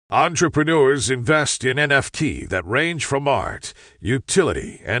Entrepreneurs invest in NFT that range from art,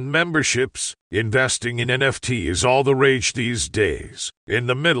 utility, and memberships. Investing in NFT is all the rage these days. In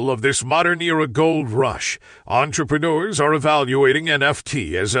the middle of this modern-era gold rush, entrepreneurs are evaluating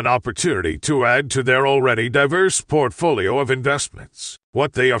NFT as an opportunity to add to their already diverse portfolio of investments.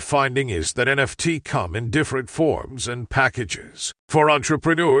 What they are finding is that NFT come in different forms and packages. For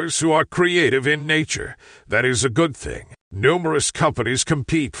entrepreneurs who are creative in nature, that is a good thing. Numerous companies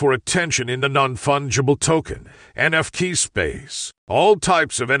compete for attention in the non-fungible token, NFT space. All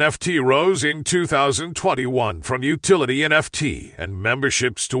types of NFT rose in 2021, from utility NFT and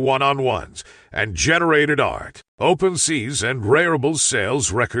memberships to one-on-ones and generated art. OpenSea's and Rarible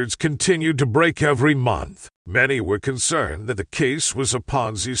sales records continued to break every month. Many were concerned that the case was a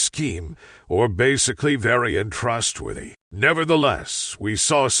Ponzi scheme, or basically very untrustworthy. Nevertheless, we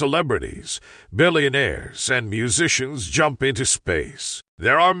saw celebrities, billionaires, and musicians jump into space.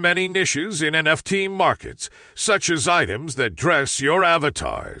 There are many niches in NFT markets, such as items that dress your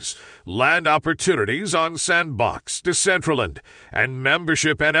avatars, land opportunities on Sandbox, Decentraland, and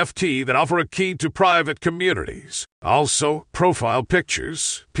membership NFT that offer a key to private communities. Also, profile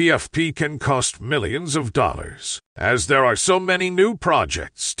pictures, PFP, can cost millions of dollars. As there are so many new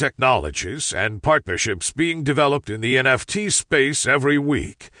projects, technologies, and partnerships being developed in the NFT space every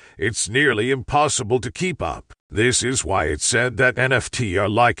week, it's nearly impossible to keep up. This is why it's said that NFT are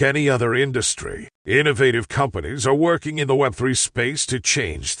like any other industry. Innovative companies are working in the Web3 space to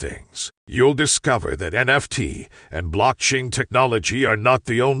change things. You'll discover that NFT and blockchain technology are not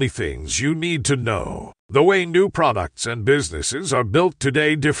the only things you need to know. The way new products and businesses are built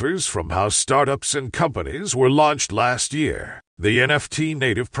today differs from how startups and companies were launched last year. The NFT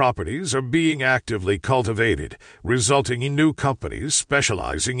native properties are being actively cultivated, resulting in new companies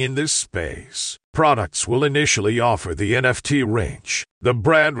specializing in this space. Products will initially offer the NFT range. The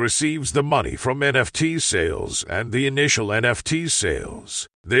brand receives the money from NFT sales and the initial NFT sales.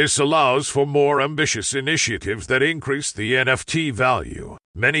 This allows for more ambitious initiatives that increase the NFT value.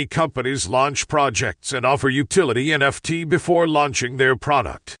 Many companies launch projects and offer utility NFT before launching their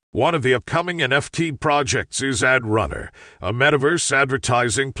product. One of the upcoming NFT projects is AdRunner, a metaverse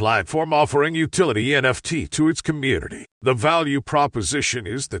advertising platform offering utility NFT to its community. The value proposition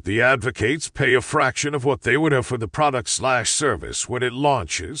is that the advocates pay a fraction of what they would have for the product/service when it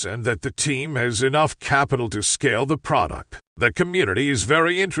launches, and that the team has enough capital to scale the product. The community is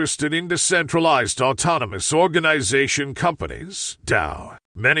very interested in decentralized autonomous organization companies, DAO.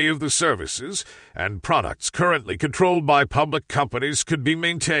 Many of the services and products currently controlled by public companies could be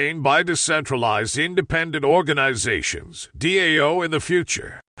maintained by decentralized independent organizations, DAO, in the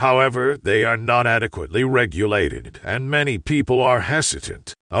future. However, they are not adequately regulated, and many people are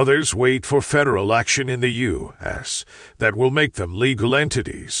hesitant. Others wait for federal action in the U.S. that will make them legal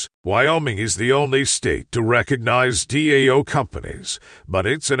entities. Wyoming is the only state to recognize DAO companies, but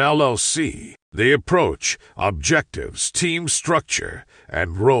it's an LLC. The approach, objectives, team structure,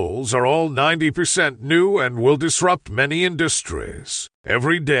 and roles are all 90% new and will disrupt many industries.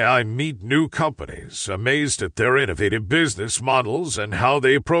 Every day I meet new companies, amazed at their innovative business models and how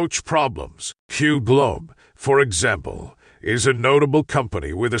they approach problems. Q Globe, for example, is a notable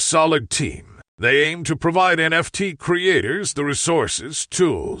company with a solid team. They aim to provide NFT creators the resources,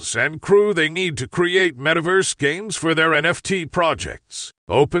 tools, and crew they need to create metaverse games for their NFT projects.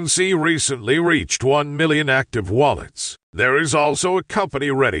 OpenSea recently reached 1 million active wallets. There is also a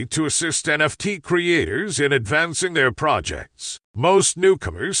company ready to assist NFT creators in advancing their projects. Most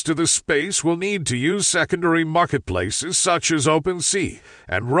newcomers to the space will need to use secondary marketplaces such as OpenSea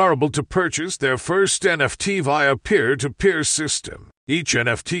and Rarible to purchase their first NFT via peer-to-peer system. Each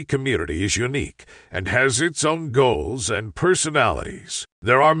NFT community is unique and has its own goals and personalities.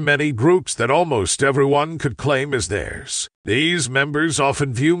 There are many groups that almost everyone could claim as theirs. These members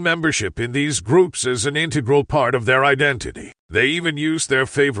often view membership in these groups as an integral part of their identity. They even use their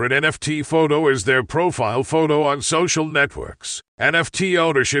favorite NFT photo as their profile photo on social networks. NFT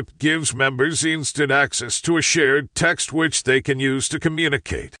ownership gives members instant access to a shared text which they can use to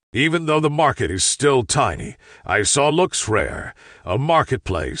communicate. Even though the market is still tiny, I saw Looks Rare, a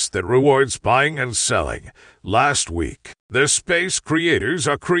marketplace that rewards buying and selling, last week. The space creators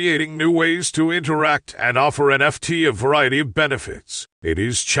are creating new ways to interact and offer NFT a variety of benefits. It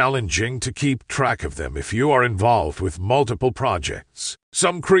is challenging to keep track of them if you are involved with multiple projects.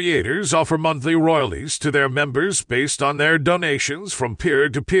 Some creators offer monthly royalties to their members based on their donations from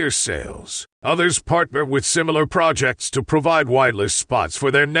peer-to-peer sales. Others partner with similar projects to provide whitelist spots for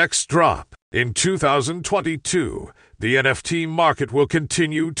their next drop. In 2022, the NFT market will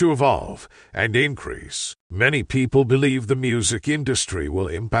continue to evolve and increase. Many people believe the music industry will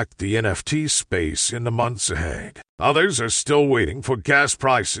impact the NFT space in the months ahead. Others are still waiting for gas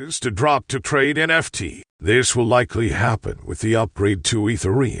prices to drop to trade NFT. This will likely happen with the upgrade to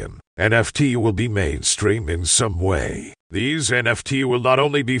Ethereum. NFT will be mainstream in some way. These NFT will not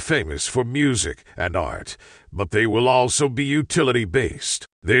only be famous for music and art, but they will also be utility-based.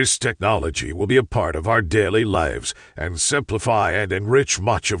 This technology will be a part of our daily lives and simplify and enrich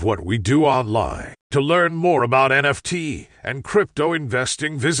much of what we do online. To learn more about NFT and crypto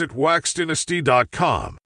investing, visit waxdynasty.com.